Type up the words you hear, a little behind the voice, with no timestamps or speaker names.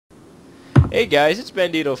Hey guys, it's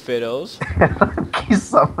Bandito Fiddles,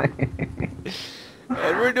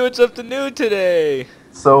 and we're doing something new today.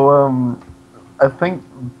 So, I think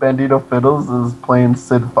Bandito Fiddles is playing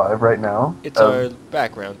Sid 5 right now. It's our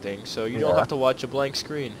background thing, so you don't Yeah, have to watch a blank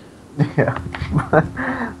screen. yeah.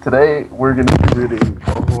 Today we're gonna be reading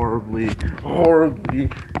a horribly, terribly.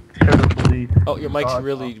 Oh, your mic's God,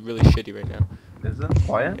 really shitty right now. is it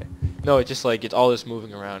quiet? Yeah. No, it's just like it's all this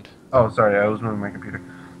moving around. Oh, sorry, I was moving my computer.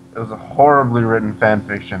 It was a horribly written fan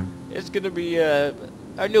fiction. It's gonna be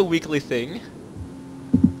our new weekly thing.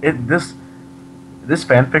 This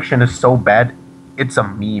fan fiction is so bad, it's a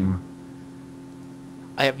meme.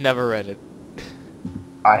 I have never read it.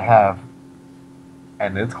 I have,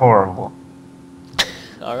 and it's horrible.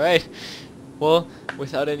 All right. Well,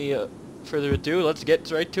 without any further ado, let's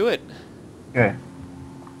get right to it. Okay.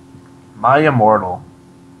 My Immortal.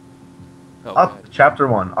 Oh, God. Chapter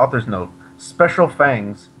 1, Author's Note. Special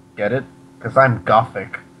fangs. Get it? Because I'm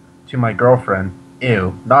gothic. To my girlfriend.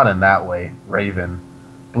 Ew, not in that way. Raven.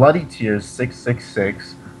 Bloody Tears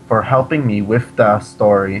 666 for helping me with the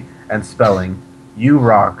story and spelling. You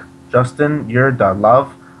rock. Justin, you're the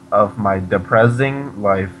love of my depressing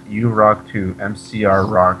life. You rock too. MCR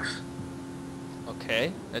rocks.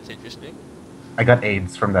 Okay, that's interesting. I got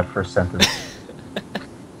AIDS from that first sentence.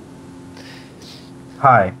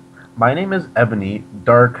 Hi, my name is Ebony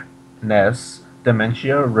Darkness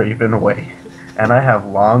Dementia Ravenway, and I have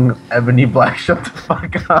long ebony black. Shut the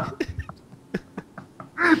fuck up.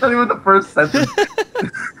 Not even the first sentence.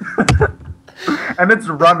 And it's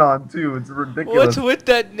run on too. It's ridiculous. What's with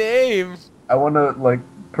that name? I want to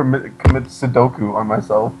commit Sudoku on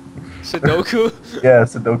myself. Sudoku? Yeah,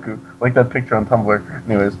 Sudoku. Like that picture on Tumblr.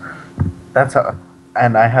 Anyways, that's how.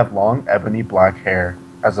 And I have long ebony black hair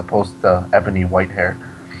as opposed to ebony white hair.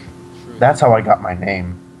 True. That's how I got my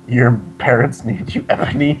name. Your parents named you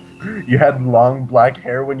Ebony. You had long black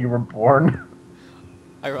hair when you were born.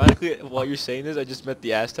 Ironically, while you're saying this, I just met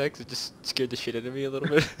the Aztecs. It just scared the shit out of me a little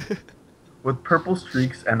bit. With purple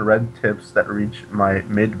streaks and red tips that reach my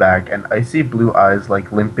mid-back and icy blue eyes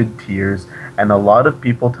like limpid tears, and a lot of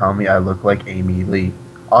people tell me I look like Amy Lee.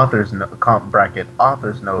 Author's note,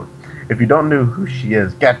 author's note. If you don't know who she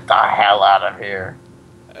is, get the hell out of here.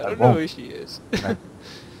 I don't know who she is.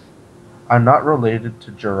 I'm not related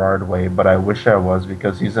to Gerard Way, but I wish I was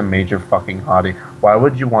because he's a major fucking hottie. Why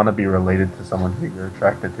would you want to be related to someone who you're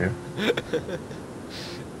attracted to?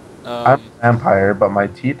 I'm a vampire, but my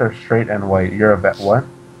teeth are straight and white. You're a what?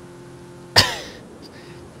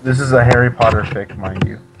 This is a Harry Potter fic, mind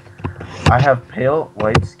you. I have pale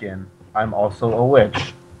white skin. I'm also a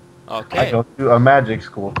witch. Okay. I go to a magic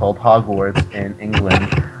school called Hogwarts in England,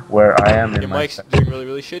 where I am in Your my... mic's doing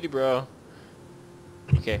really shitty, bro.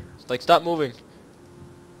 Okay. Like, stop moving.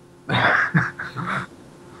 Where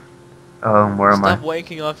am I? Stop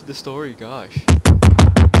wanking off the story, gosh.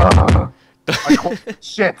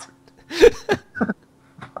 Shit.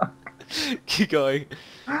 Keep going.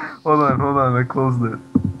 Hold on, I closed it.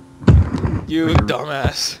 You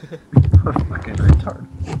dumbass. Fucking retard.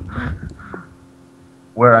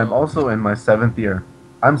 Where I'm also in my 7th year.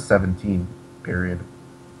 I'm 17, period.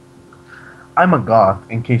 I'm a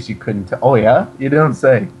goth, in case you couldn't tell. Oh yeah? You didn't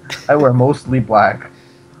say. I wear mostly black.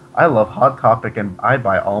 I love Hot Topic and I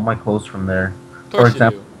buy all my clothes from there. For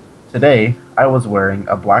example, today I was wearing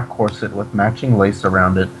a black corset with matching lace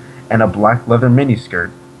around it and a black leather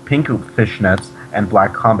miniskirt, pink fishnets, and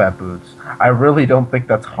black combat boots. I really don't think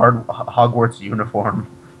that's Hogwarts uniform.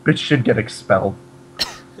 Bitch should get expelled.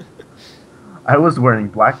 I was wearing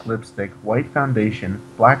black lipstick, white foundation,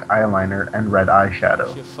 black eyeliner, and red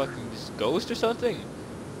eyeshadow. You fucking ghost or something?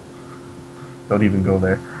 Don't even go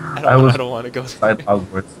there. I don't want to go there.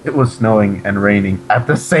 Hogwarts. It was snowing and raining at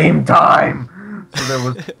the same time. So there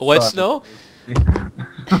was wet snow?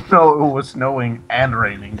 No, it was snowing and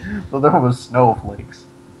raining. So there was snowflakes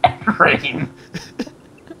and rain.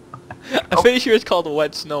 I'm pretty sure it's called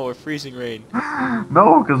wet snow or freezing rain.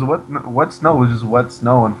 No, because wet snow is just wet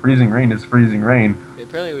snow and freezing rain is freezing rain.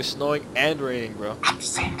 Apparently it was snowing and raining, bro. At the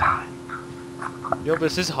same time. Yo, but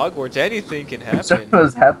this is Hogwarts. Anything can That's what happen. I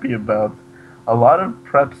was happy about. A lot of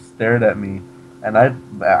preps stared at me, and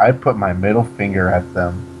I put my middle finger at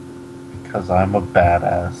them because I'm a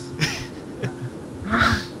badass.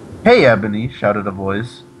 Hey, Ebony! Shouted a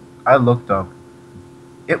voice. I looked up.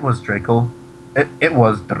 It was Draco. It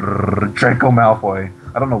was Draco Malfoy.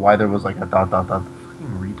 I don't know why there was like a dot. Fucking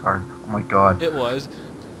retard. Oh my god. It was.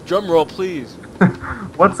 Drum roll, please.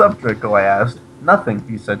 What's up, Draco? I asked. Nothing,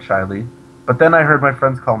 he said shyly. But then I heard my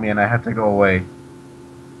friends call me and I had to go away.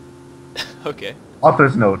 Okay.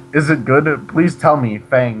 Author's note. Is it good? Please tell me.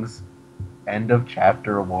 Fangs. End of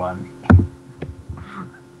chapter 1.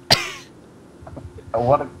 I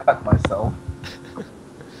want to cut myself.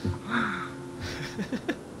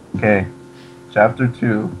 Okay, chapter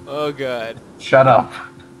 2. Oh god. Shut up.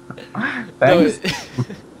 No, Thanks.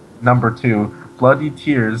 Number 2. Bloody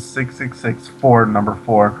Tears 6664 number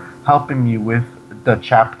 4. Helping me with the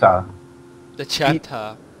chapter. the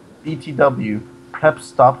chapter. BTW. Pep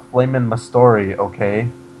stop flamin' my story, okay?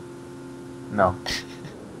 No.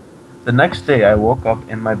 The next day I woke up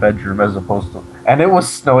in my bedroom as opposed to... And it was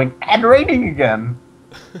snowing and raining again!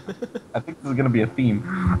 I think this is gonna be a theme.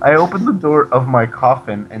 I opened the door of my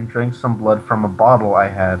coffin and drank some blood from a bottle I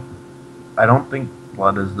had. I don't think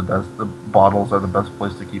blood is the best. The bottles are the best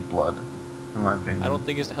place to keep blood, in my opinion. I don't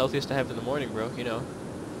think it's the healthiest to have in the morning, bro. You know.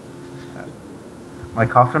 My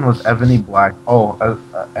coffin was ebony black. Oh,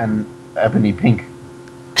 and ebony pink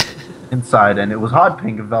inside, and it was hot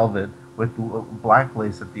pink velvet with black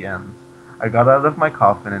lace at the end. I got out of my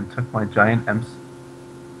coffin and took my giant MC.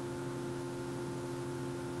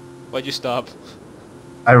 Why'd you stop?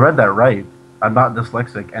 I read that right. I'm not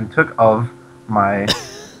dyslexic, and took of my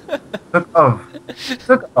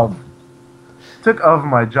took of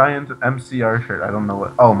my giant MCR shirt. I don't know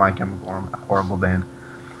what. Oh, My Chemical Romance, horrible band.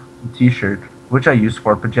 T-shirt, which I used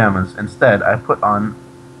for pajamas. Instead, I put on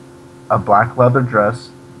a black leather dress,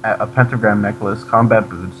 a pentagram necklace, combat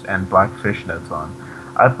boots, and black fishnets on.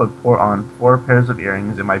 I put on 4 pairs of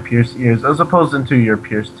earrings in my pierced ears, as opposed to your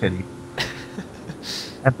pierced titty.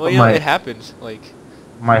 And Well, you know, it happens. Like,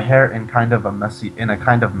 my hair in a kind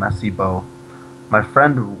of messy bow. My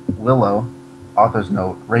friend Willow, author's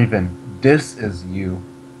note, Raven, this is you,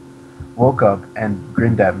 woke up and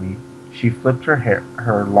grinned at me. She flipped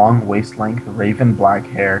her long waist-length raven black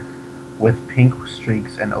hair with pink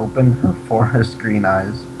streaks and opened her forest green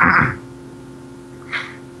eyes.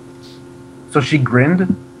 So she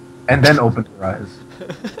grinned and then opened her eyes.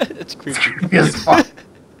 it's creepy. Creepy as fuck.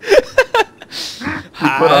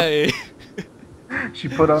 Hi. She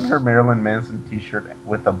put on her Marilyn Manson t-shirt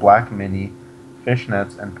with a black mini,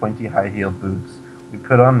 fishnets, and pointy high-heeled boots. We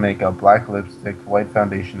put on makeup, black lipstick, white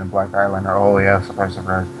foundation, and black eyeliner. Oh yeah, surprise,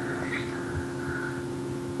 surprise.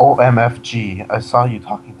 OMFG, I saw you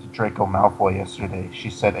talking to Draco Malfoy yesterday, she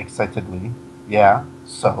said excitedly. Yeah,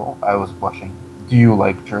 so, I was blushing. Do you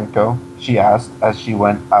like Draco? She asked as she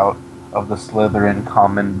went out of the Slytherin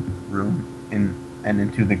common room and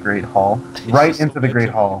into the Great Hall. Right into the Great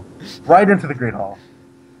Hall. Right into the Great Hall.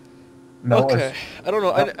 No, okay. I don't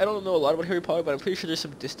know. I don't know a lot about Harry Potter, but I'm pretty sure there's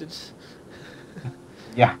some distance.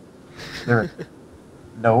 Yeah. There.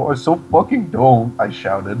 No, I so fucking don't, I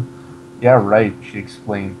shouted. Yeah, right, she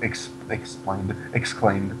exclaimed.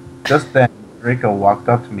 Just then, Draco walked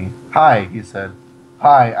up to me. Hi, he said.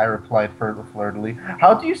 Hi, I replied flirtily.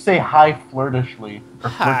 How do you say hi flirtishly?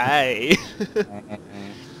 Hi.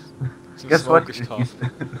 Guess what?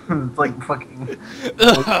 It's like fucking...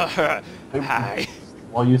 Hi.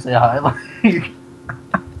 While you say hi, like...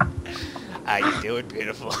 How you doing,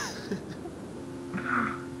 beautiful?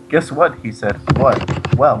 Guess what? He said.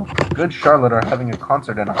 What? Well, Good Charlotte are having a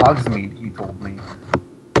concert in Hogsmeade, he told me.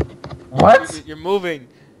 What? You're moving.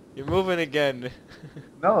 You're moving again.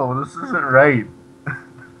 No, this isn't right.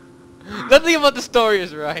 Nothing about the story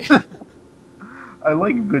is right. I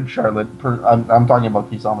like Good Charlotte. I'm talking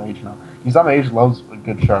about Kisama H now. Kisama H loves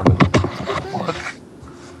Good Charlotte. What?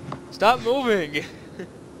 Stop moving.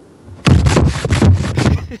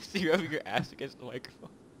 So you're rubbing your ass against the microphone.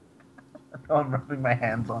 I'm rubbing my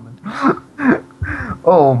hands on it.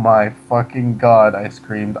 Oh my fucking god, I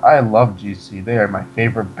screamed. I love GC. They are my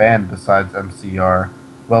favorite band besides MCR.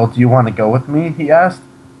 Well, do you want to go with me? He asked.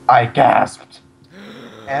 I gasped.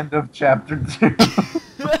 End of chapter 2.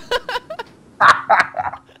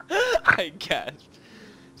 I gasped.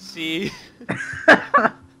 See?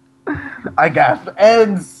 I gasped.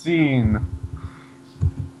 End scene.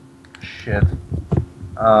 Shit.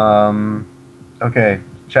 Okay.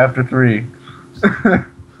 Chapter 3.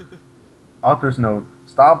 Author's note.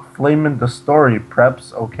 Stop flaming the story,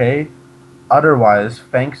 preps, okay? Otherwise,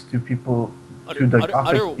 thanks to people...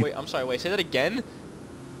 Wait, I'm sorry, wait, say that again?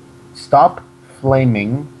 Stop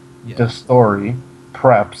flaming the story,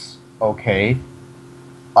 preps, okay?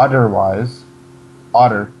 Otherwise,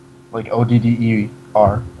 otter, like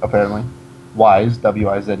O-D-D-E-R, apparently. Wise,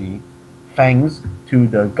 W-I-Z-E. Thanks to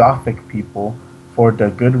the Gothic people for the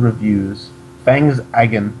good reviews. Fangs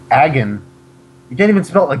Agon. Agon. You can't even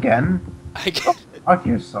spell again? Fuck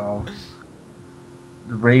yourself.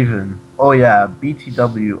 The Raven. Oh yeah,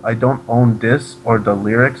 BTW. I don't own this or the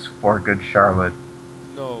lyrics for Good Charlotte.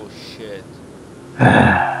 No shit.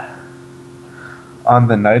 On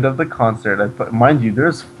the night of the concert, mind you,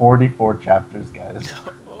 there's 44 chapters, guys.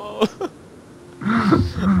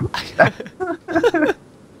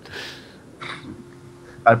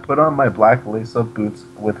 I put on my black lace-up boots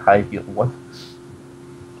with high heel. What?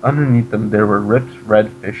 Underneath them, there were ripped red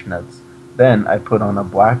fishnets. Then I put on a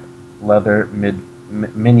black leather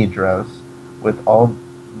mini dress with all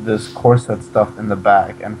this corset stuff in the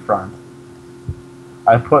back and front.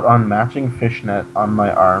 I put on matching fishnet on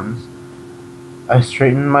my arms. I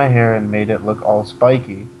straightened my hair and made it look all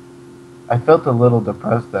spiky. I felt a little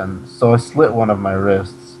depressed then, so I slit one of my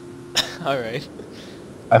wrists. Alright.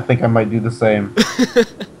 I think I might do the same.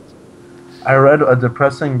 I read a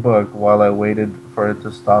depressing book while I waited for it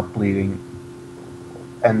to stop bleeding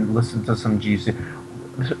and listened to some GC.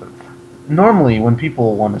 Normally, when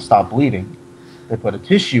people want to stop bleeding, they put a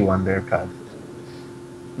tissue on their cut.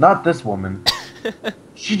 Not this woman.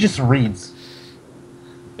 She just reads.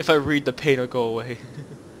 If I read, the pain will go away.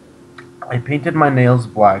 I painted my nails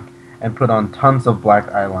black and put on tons of black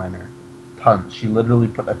eyeliner. Tons. She literally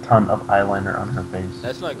put a ton of eyeliner on her face.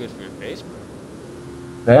 That's not good for your face, bro.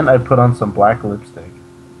 Then I put on some black lipstick.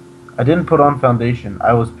 I didn't put on foundation.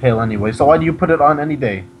 I was pale anyway, so why do you put it on any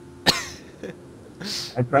day?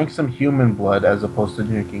 I drank some human blood as opposed to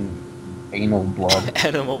drinking anal blood.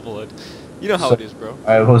 Animal blood. You know how So it is, bro.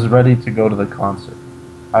 I was ready to go to the concert.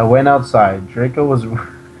 I went outside. Draco was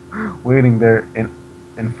waiting there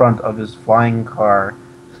in front of his flying car.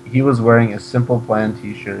 He was wearing a Simple Plan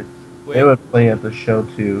t-shirt. Wait, They would play at the show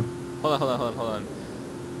too. hold on.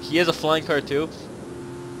 He has a flying car too?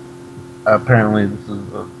 Apparently this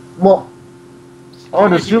is well, I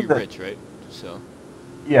would You'd be assume that, rich, right? So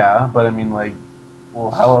yeah, but I mean like,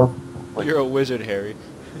 well, how else? Like, you're a wizard, Harry.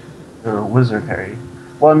 you're a wizard, Harry.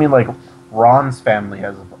 Well, I mean like, Ron's family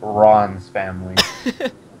has Ron's family.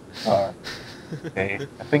 Okay,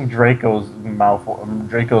 I think Draco's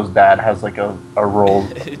dad has like a roll.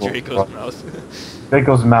 Draco's mouth.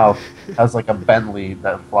 Draco's mouth has like a Bentley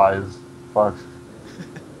that flies. Fuck.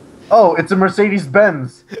 Oh, it's a Mercedes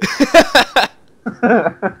Benz.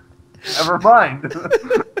 Never mind.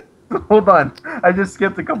 Hold on, I just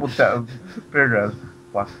skipped a couple paragraphs.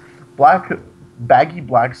 Baggy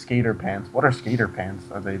black skater pants. What are skater pants?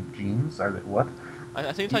 Are they jeans? Are they what? I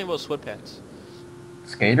think you're talking about sweatpants.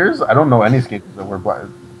 Skaters? I don't know any skaters that wear black.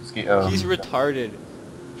 He's retarded.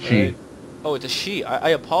 She. Right? Oh, it's a she. I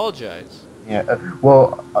apologize. Yeah.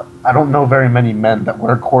 Well, I don't know very many men that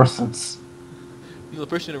wear corsets. You know, the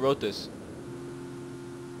person who wrote this.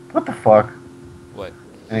 What the fuck? What?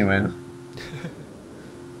 Anyways.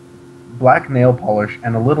 Black nail polish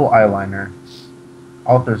and a little eyeliner.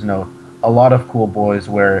 Author's note. A lot of cool boys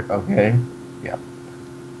wear it, okay? Yeah.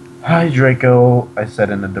 Hi, Draco, I said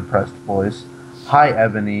in a depressed voice. Hi,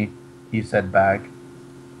 Ebony, he said back.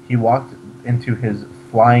 He walked into his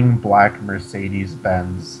flying black Mercedes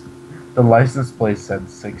Benz. The license plate said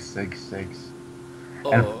 666.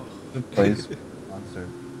 And Oh. the place concert.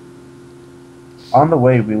 On the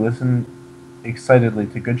way, we listened excitedly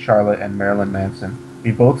to Good Charlotte and Marilyn Manson.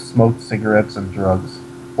 We both smoked cigarettes and drugs.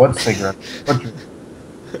 What cigarettes? What drugs?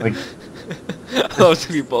 Like,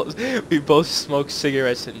 we both smoke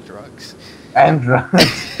cigarettes and drugs. and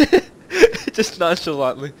drugs Just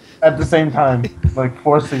nonchalantly. at the same time. Like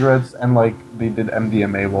 4 cigarettes and like they did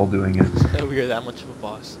MDMA while doing it. We are that much of a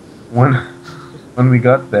boss. When we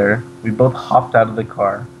got there, we both hopped out of the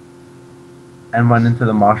car and went into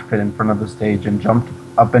the mosh pit in front of the stage and jumped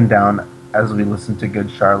up and down as we listened to Good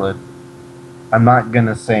Charlotte. I'm not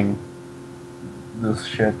gonna sing this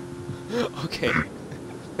shit. Okay.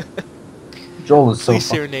 Joel is so Please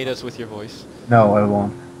serenade us with your voice. No, I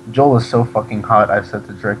won't. Joel is so fucking hot, I said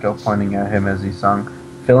to Draco, pointing at him as he sung,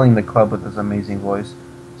 filling the club with his amazing voice.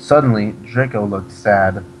 Suddenly, Draco looked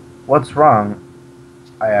sad. What's wrong?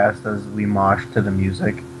 I asked as we moshed to the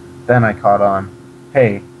music. Then I caught on.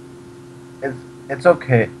 Hey, it's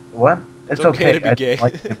okay. What? It's okay to be I gay.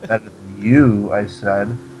 like it better than you, I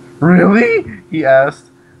said. Really? He asked.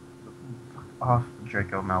 Fuck off,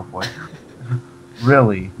 Draco Malfoy.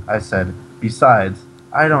 Really? I said. Besides,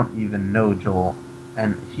 I don't even know Joel,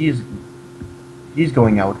 and he's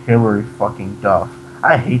going out Hillary fucking Duff.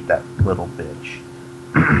 I hate that little bitch.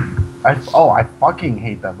 I fucking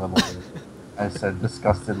hate that little bitch. I said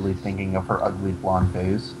disgustedly, thinking of her ugly blonde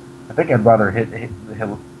face. I think I'd rather hit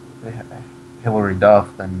Hillary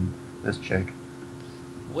Duff than this chick.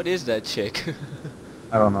 What is that chick?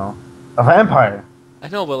 I don't know. A vampire. I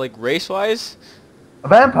know, but like race-wise, A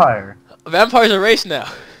vampire. vampires are race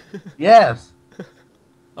now. Yes. The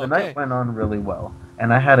Okay. night went on really well,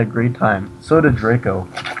 and I had a great time. So did Draco.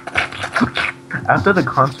 After the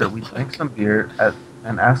concert, we drank some beer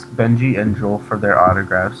and asked Benji and Joel for their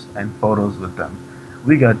autographs and photos with them.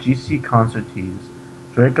 We got GC concert tees.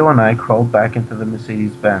 Draco and I crawled back into the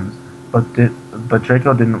Mercedes Benz, but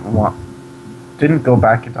Draco didn't go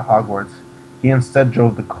back into Hogwarts. He instead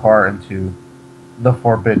drove the car into the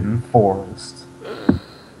Forbidden Forest.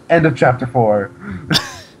 End of chapter 4.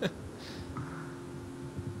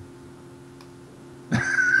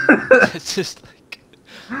 It's just like,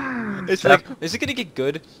 it's like, is it gonna get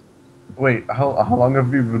good? Wait, how long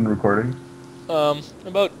have you been recording?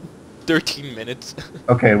 About 13 minutes.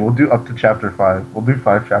 Okay, we'll do up to chapter 5. We'll do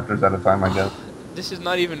 5 chapters at a time, I guess. This is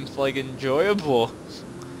not even, like, enjoyable.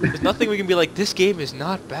 There's nothing we can be like, this game is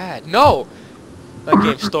not bad. No! That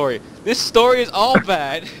game's story. This story is all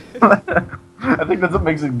bad. I think that's what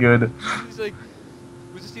makes it good. He's like,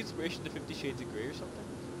 was this the inspiration to 50 Shades of Grey or something?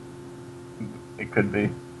 It could be.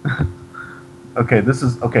 Okay,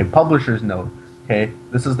 okay, publisher's note. Okay,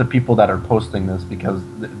 this is the people that are posting this because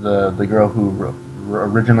the girl who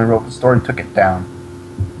originally wrote the story took it down.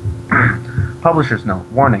 Publisher's note.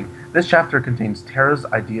 Warning. This chapter contains Tara's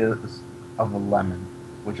ideas of a lemon,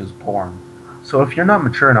 which is porn. So if you're not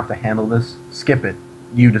mature enough to handle this, skip it.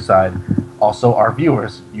 You decide. Also, our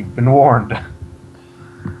viewers, you've been warned.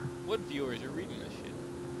 What viewers? You're reading this shit.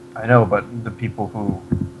 I know, but the people who,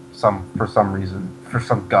 for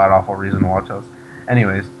some god-awful reason, watch us.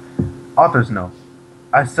 Anyways, author's note.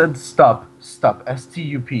 I said stop,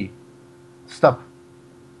 S-T-U-P. Stop.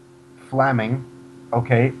 Flaming.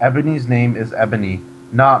 Okay, Ebony's name is Ebony,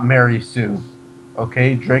 not Mary Sue.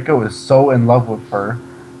 Okay, Draco is so in love with her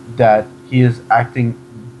that he is acting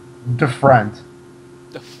different.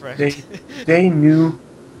 They knew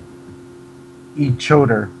each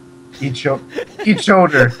other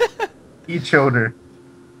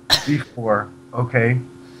before, okay?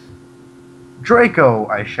 Draco,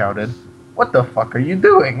 I shouted. What the fuck are you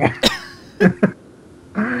doing?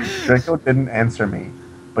 Draco didn't answer me,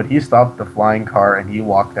 but he stopped the flying car and he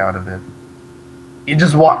walked out of it. He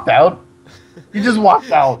just walked out? He just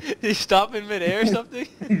walked out. Did he stop in midair or something?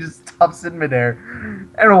 He just stops in midair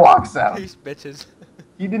and walks out. These bitches.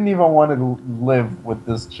 He didn't even want to live with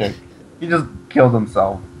this chick. He just killed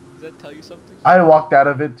himself. Does that tell you something? I walked out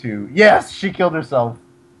of it too. Yes, she killed herself.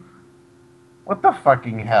 What the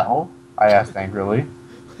fucking hell? I asked angrily.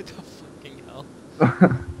 What the fucking hell?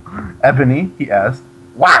 Ebony, he asked.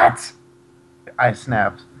 What? I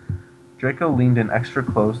snapped. Draco leaned in extra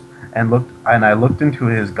close and I looked into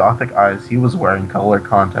his gothic eyes. He was wearing color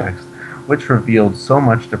contacts, which revealed so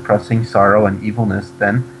much depressing sorrow and evilness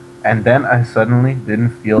and then I suddenly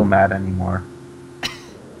didn't feel mad anymore.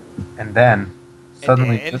 And then,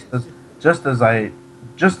 suddenly, just as I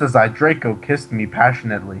Draco kissed me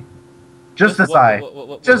passionately. Just as I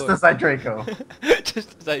Draco.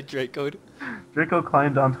 Just as I Draco'd. Draco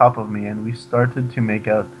climbed on top of me and we started to make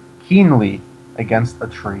out keenly against a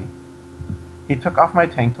tree. He took off my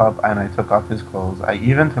tank top and I took off his clothes. I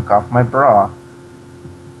even took off my bra.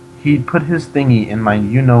 He put his thingy in my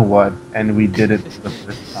you-know-what, and we did it the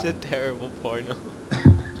first time. It's a terrible porno.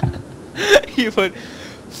 He put...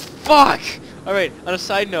 Fuck! Alright, on a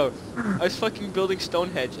side note, I was fucking building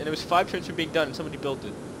Stonehenge, and it was 5 turns from being done, and somebody built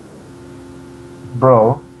it.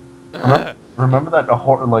 Bro, remember that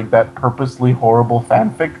that purposely horrible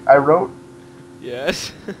fanfic I wrote?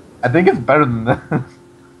 Yes. I think it's better than this.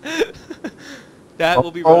 That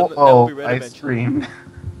will be read eventually. I screamed.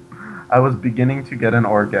 I was beginning to get an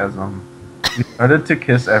orgasm. We started to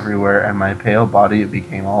kiss everywhere, and my pale body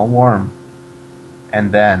became all warm.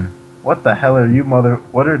 And then, what the hell are you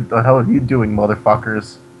doing,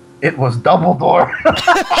 motherfuckers? It was Dumbledore.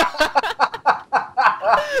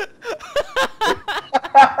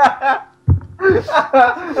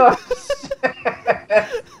 Oh, shit.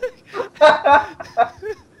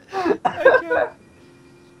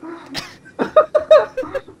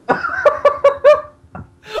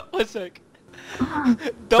 One sec.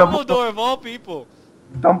 Dumbledore of all people.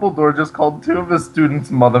 Dumbledore just called 2 of his students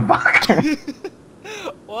motherfucker.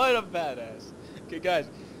 What a badass. Okay, guys,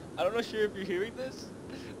 I don't know sure if you're hearing this.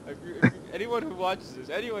 Anyone who watches this,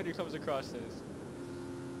 anyone who comes across this.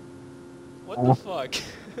 What the fuck?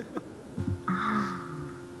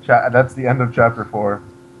 That's the end of chapter 4.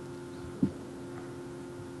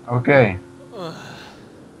 Okay.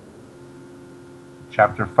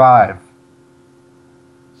 Chapter 5.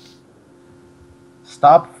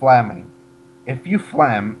 Stop flamming. If you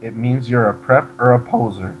flam, it means you're a prep or a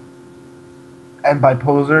poser. And by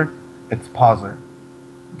poser, it's poser.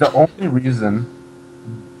 The only reason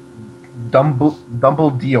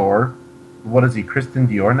Dumbledore, what is he, Kristen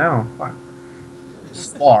Dior now?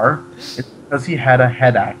 Spar, is because he had a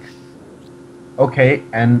headache. Okay,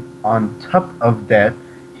 and on top of that,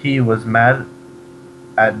 he was mad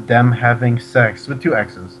at them having sex with 2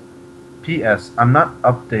 exes. P.S. I'm not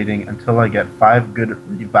updating until I get 5 good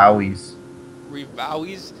revowies.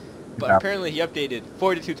 Revowies? But apparently he updated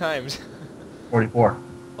 42 times. 44.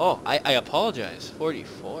 Oh, I apologize.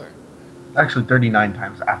 44. Actually, 39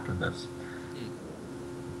 times after this.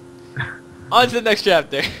 On to the next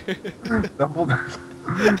chapter. Dumbledore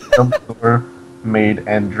made,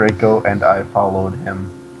 and Draco and I followed him.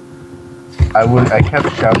 I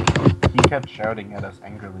kept shouting. He kept shouting at us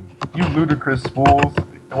angrily. "You ludicrous fools!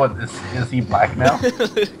 What is he black now?"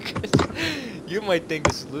 You might think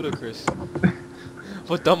this is ludicrous.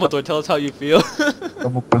 But Dumbledore, tell us how you feel.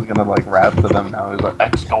 Dumbledore's gonna like rap to them now. He's like,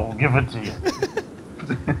 "X will give it to you."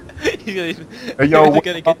 He's Yo,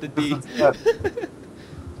 gonna get the D.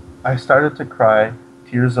 I started to cry,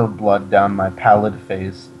 tears of blood down my pallid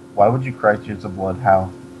face. Why would you cry tears of blood?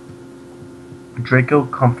 How? Draco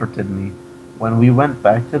comforted me. When we went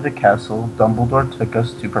back to the castle, Dumbledore took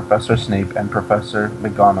us to Professor Snape and Professor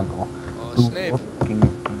McGonagall, who Snape. were looking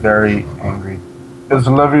very angry. Is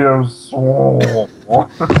Levioso?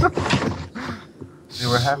 They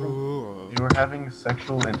were having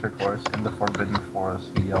sexual intercourse in the Forbidden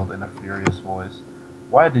Forest, he yelled in a furious voice.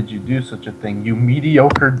 Why did you do such a thing, you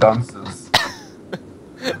mediocre dunces?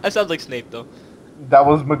 That sounds like Snape, though. That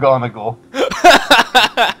was McGonagall.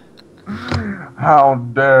 How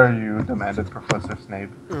dare you, demanded Professor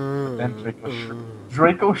Snape. But then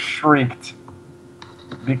Draco shrieked,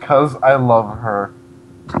 because I love her.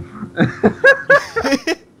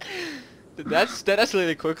 That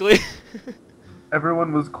escalated quickly.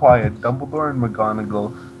 Everyone was quiet. Dumbledore and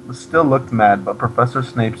McGonagall still looked mad, but Professor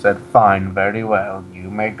Snape said, "Fine, very well. You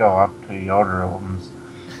may go up to your rooms."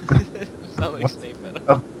 Sound like Snape, man.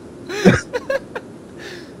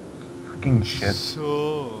 Fucking shit.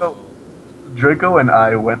 So Draco and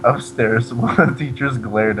I went upstairs while the teachers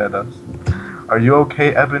glared at us. "Are you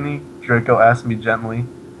okay, Ebony?" Draco asked me gently.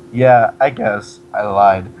 "Yeah, I guess." I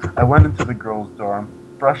lied. I went into the girls' dorm,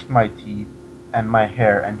 brushed my teeth and my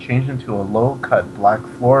hair, and changed into a low-cut black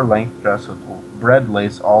floor-length dress with red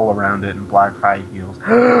lace all around it and black high heels.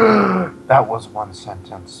 That was one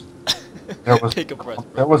sentence. There was Take a breath,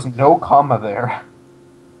 there was no comma there.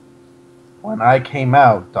 When I came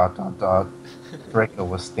out, ... Draco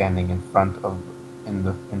was standing in front of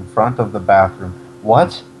the bathroom.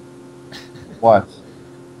 What? What?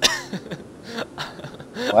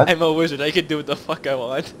 What? I'm a wizard. I can do what the fuck I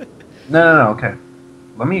want. No, okay.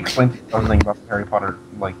 Let me explain something about the Harry Potter,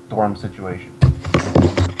 dorm situation.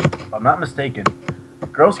 If I'm not mistaken,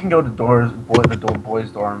 girls can go to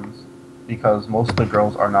boys' dorms because most of the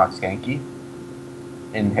girls are not skanky,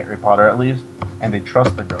 in Harry Potter at least, and they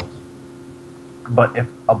trust the girls. But if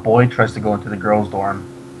a boy tries to go into the girls' dorm,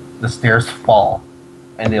 the stairs fall,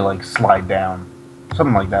 and they, slide down.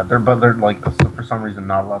 Something like that. They're for some reason,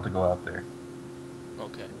 not allowed to go out there.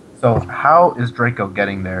 Okay. So, how is Draco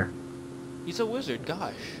getting there? He's a wizard,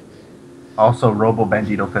 gosh. Also, Robo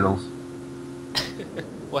Bandito Fiddles.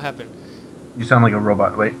 What happened? You sound like a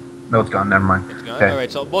robot. Wait. No, it's gone. Never mind. It's gone? Okay.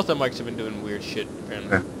 Alright, so both the mics have been doing weird shit,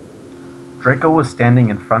 apparently. Okay. Draco was standing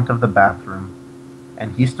in front of the bathroom,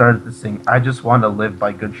 and he started to sing, "I Just Want to Live"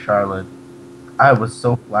 by Good Charlotte. I was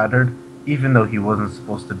so flattered, even though he wasn't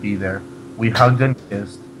supposed to be there. We hugged and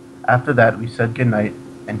kissed. After that, we said goodnight,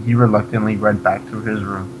 and he reluctantly went back to his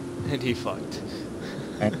room. And he fucked.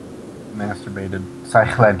 And masturbated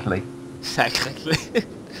silently. Silently.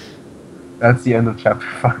 That's the end of chapter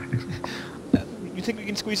 5. You think we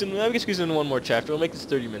can squeeze in? We can squeeze in one more chapter. We'll make this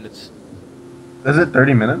 30 minutes. Is it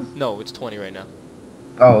 30 minutes? No, it's 20 right now.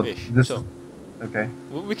 Oh, Ish. this So, is... Okay.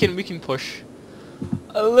 we can push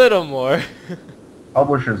a little more.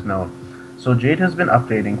 Publisher's note. So Jade has been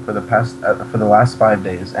updating for the last 5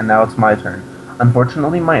 days, and now it's my turn.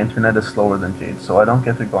 Unfortunately, my internet is slower than Jade's, so I don't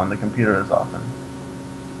get to go on the computer as often.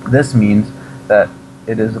 This means that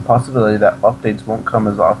it is a possibility that updates won't come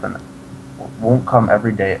as often, won't come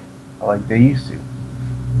every day like they used to.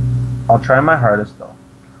 I'll try my hardest though.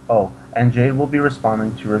 Oh, and Jade will be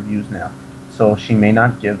responding to reviews now, so she may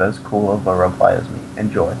not give as cool of a reply as me.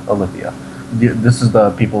 Enjoy, Olivia. This is the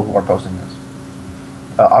people who are posting this.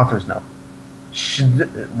 Author's note.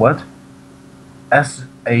 What?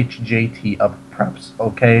 SHJT of preps,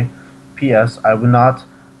 okay? P.S. I will not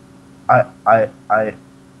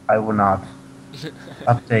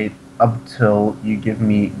update up till you give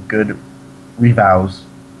me good revows.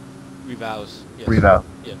 Revows. Yes. Revows.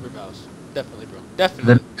 Yeah, revows. Definitely, bro.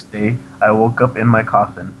 Definitely. The next day, I woke up in my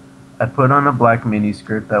coffin. I put on a black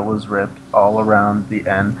miniskirt that was ripped all around the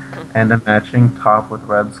end, and a matching top with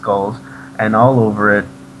red skulls, and all over it,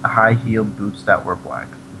 high-heeled boots that were black.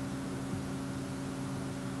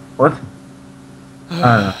 What? I don't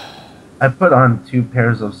know. I put on 2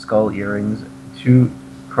 pairs of skull earrings, 2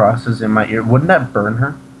 crosses in my ear. Wouldn't that burn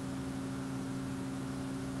her?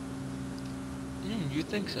 You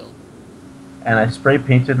think so? And I spray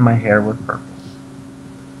painted my hair with purple.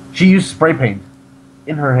 She used spray paint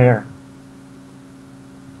in her hair.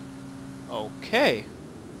 Okay.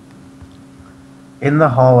 In the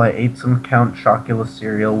hall, I ate some Count Chocula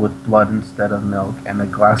cereal with blood instead of milk and a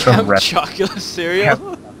glass of red. Chocolate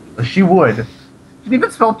cereal? She would. She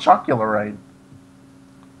even spelled Chocula right.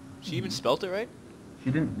 She even spelt it right?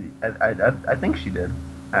 She didn't. I think she did.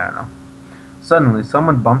 I don't know. Suddenly,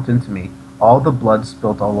 someone bumped into me. All the blood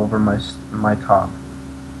spilt all over my top.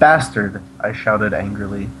 Bastard! I shouted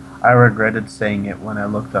angrily. I regretted saying it when I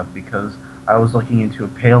looked up because I was looking into a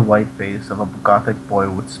pale white face of a gothic boy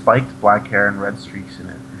with spiked black hair and red streaks in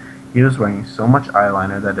it. He was wearing so much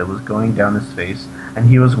eyeliner that it was going down his face, and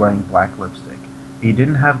he was wearing black lipstick. He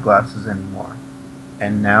didn't have glasses anymore.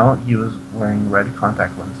 And now he was wearing red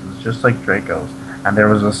contact lenses, just like Draco's. And there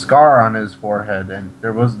was a scar on his forehead, and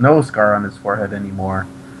there was no scar on his forehead anymore.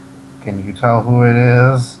 Can you tell who it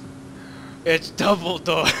is? It's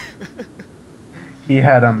Dumbledore. He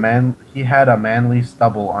had a manly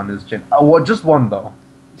stubble on his chin. Oh, well, just one though.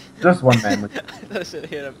 Just one manly. I thought I said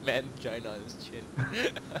he had a man vagina on his chin.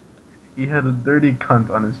 He had a dirty cunt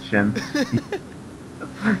on his chin.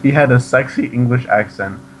 He had a sexy English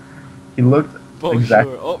accent. He looked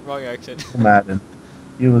exactly. Oh, wrong accent. Madden.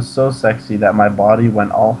 He was so sexy that my body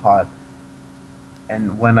went all hot.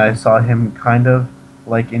 And when I saw him, kind of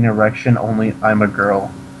like an erection, only I'm a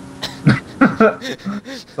girl.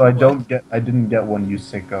 So I didn't get one, you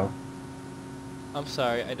sicko. I'm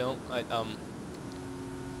sorry,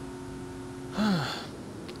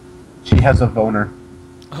 She has a boner.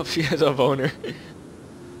 Oh, she has a boner.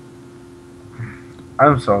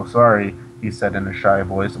 I'm so sorry, he said in a shy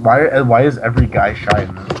voice. Why is every guy shy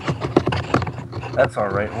in this? That's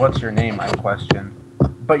alright. What's your name? I questioned.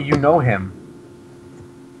 But you know him.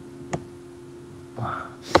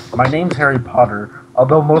 My name's Harry Potter,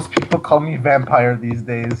 although most people call me Vampire these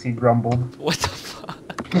days, he grumbled. What the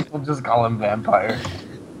fuck? People just call him Vampire.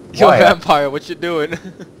 Yo, Why? Vampire, what you doing?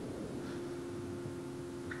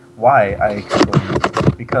 Why? I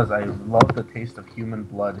explained. Because I love the taste of human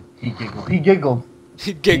blood. He giggled. He giggled.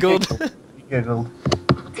 He giggled. He giggled.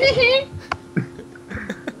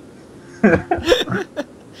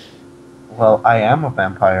 Well, I am a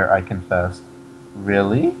vampire, I confessed.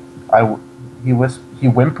 Really? He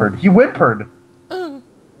whimpered. He whimpered!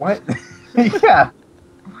 What? Yeah.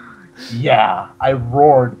 Yeah, I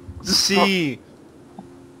roared. See.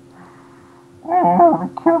 Oh,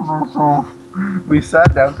 I killed myself. We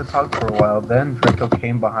sat down to talk for a while. Then Draco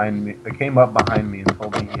came up behind me and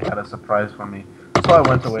told me he had a surprise for me. So I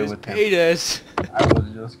went away with him. Penis. I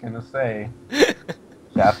was just gonna say,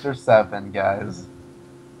 Chapter 7, guys.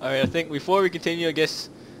 Alright, I think before we continue, I guess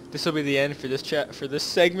this will be the end for this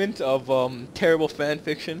segment of terrible fan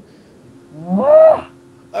fiction.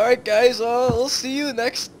 Alright, guys, we'll see you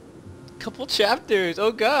next couple chapters.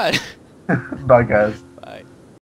 Oh god. Bye, guys.